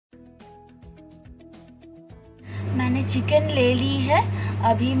मैंने चिकन ले ली है।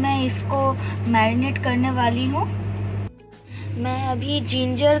 अभी मैं इसको मैरिनेट करने वाली हूँ। मैं अभी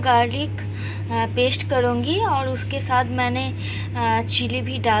जिंजर गार्लिक पेस्ट करूँगी और उसके साथ मैंने चिली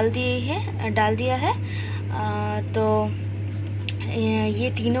भी डाल दिया है। तो ये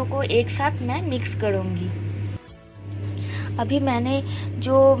तीनों को एक साथ मैं मिक्स करूँगी। अभी मैंने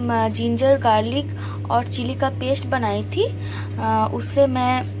जो जिंजर गार्लिक और चिली का पेस्ट बनाई थी उसे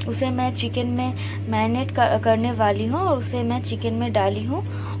मैं चिकन में मैरिनेट करने वाली हूँ और उसे मैं चिकन में डाली हूँ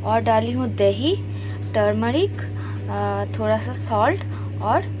और डाली हूँ दही, टर्मरिक, थोड़ा सा सॉल्ट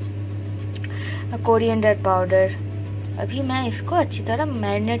और कोरिएंडर पाउडर। अभी मैं इसको अच्छी तरह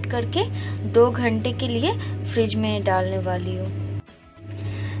मैरिनेट करके 2 घंटे के लिए फ्रिज में डालने वाली हूँ।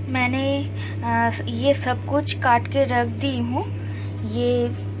 मैंने ये सब कुछ काट के रख दी हूँ। ये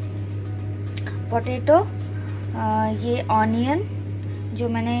पोटैटो, ये ऑनियन जो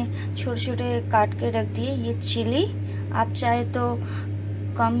मैंने छोटे छोटे काट के रख दिए, ये चिली, आप चाहे तो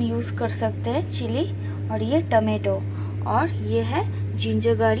कम यूज़ कर सकते हैं चिली, और ये टमाटो, और ये है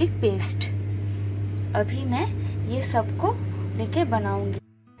जिंजर गार्लिक पेस्ट। अभी मैं ये सबको लेके बनाऊंगी।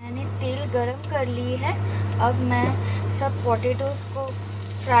 मैंने तेल गरम कर ली है। अब मैं सब पोटैटोज को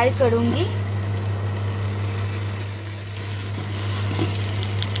फ्राई करूंगी।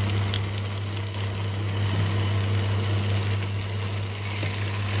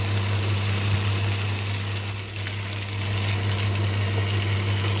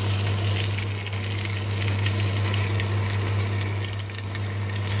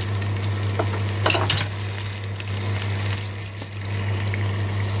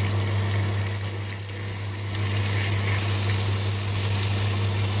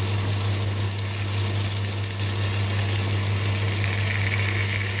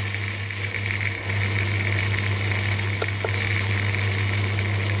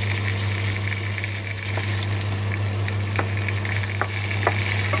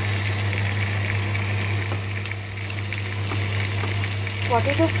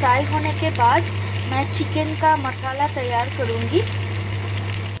 पोटैटो फ्राई होने के बाद मैं चिकन का मसाला तैयार करूंगी।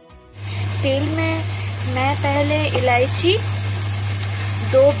 तेल में मैं पहले इलायची,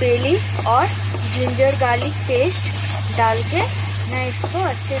 2 बे लीफ और जिंजर गार्लिक पेस्ट डाल के मैं इसको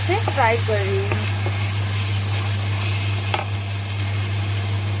अच्छे से फ्राई कर रही हूँ।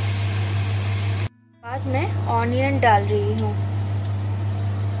 बाद में ऑनियन डाल रही हूँ।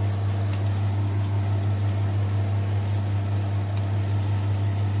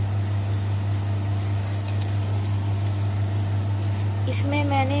 इसमें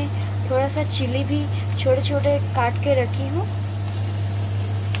मैंने थोड़ा सा चिली भी छोटे छोटे काट के रखी हूँ।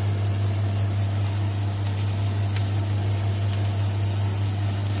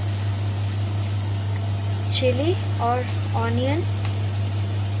 चिली और ऑनियन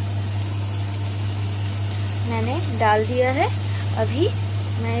मैंने डाल दिया है। अभी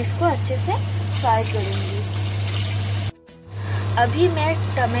मैं इसको अच्छे से फ्राई करूँगी। अभी मैं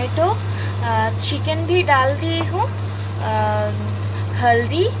टमाटो, चिकन भी डाल दी हूँ,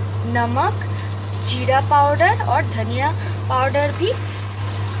 हल्दी, नमक, जीरा पाउडर और धनिया पाउडर भी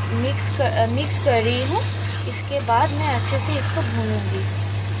मिक्स कर रही हूँ। इसके बाद मैं अच्छे से इसको भूनूंगी।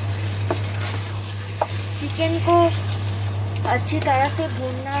 चिकन को अच्छी तरह से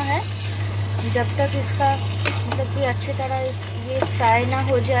भूनना है जब तक इसका मतलब कि अच्छी तरह ये फ्राई ना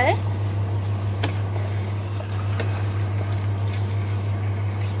हो जाए।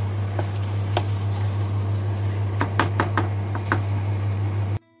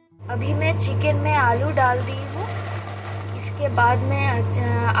 अभी मैं चिकन में आलू डाल दी हूँ। इसके बाद मैं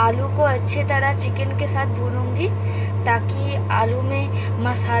आलू को अच्छी तरह चिकन के साथ भूनूंगी ताकि आलू में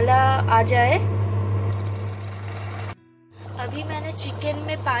मसाला आ जाए। अभी मैंने चिकन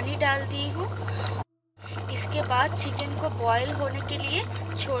में पानी डाल दी हूँ। इसके बाद चिकन को बॉईल होने के लिए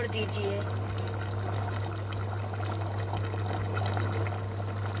छोड़ दीजिए।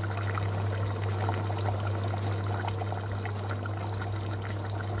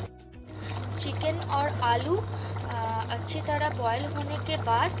 चिकन और आलू अच्छी तरह बॉईल होने के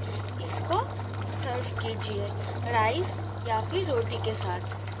बाद इसको सर्व कीजिए राइस या फिर रोटी के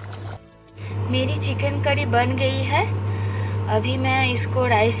साथ। मेरी चिकन करी बन गई है। अभी मैं इसको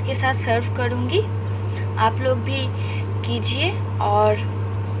राइस के साथ सर्व करूंगी। आप लोग भी कीजिए। और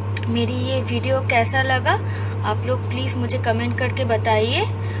मेरी ये वीडियो कैसा लगा आप लोग प्लीज़ मुझे कमेंट करके बताइए।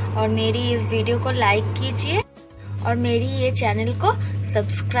 और मेरी इस वीडियो को लाइक कीजिए और मेरी ये चैनल को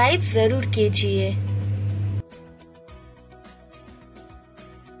सब्सक्राइब ज़रूर कीजिए।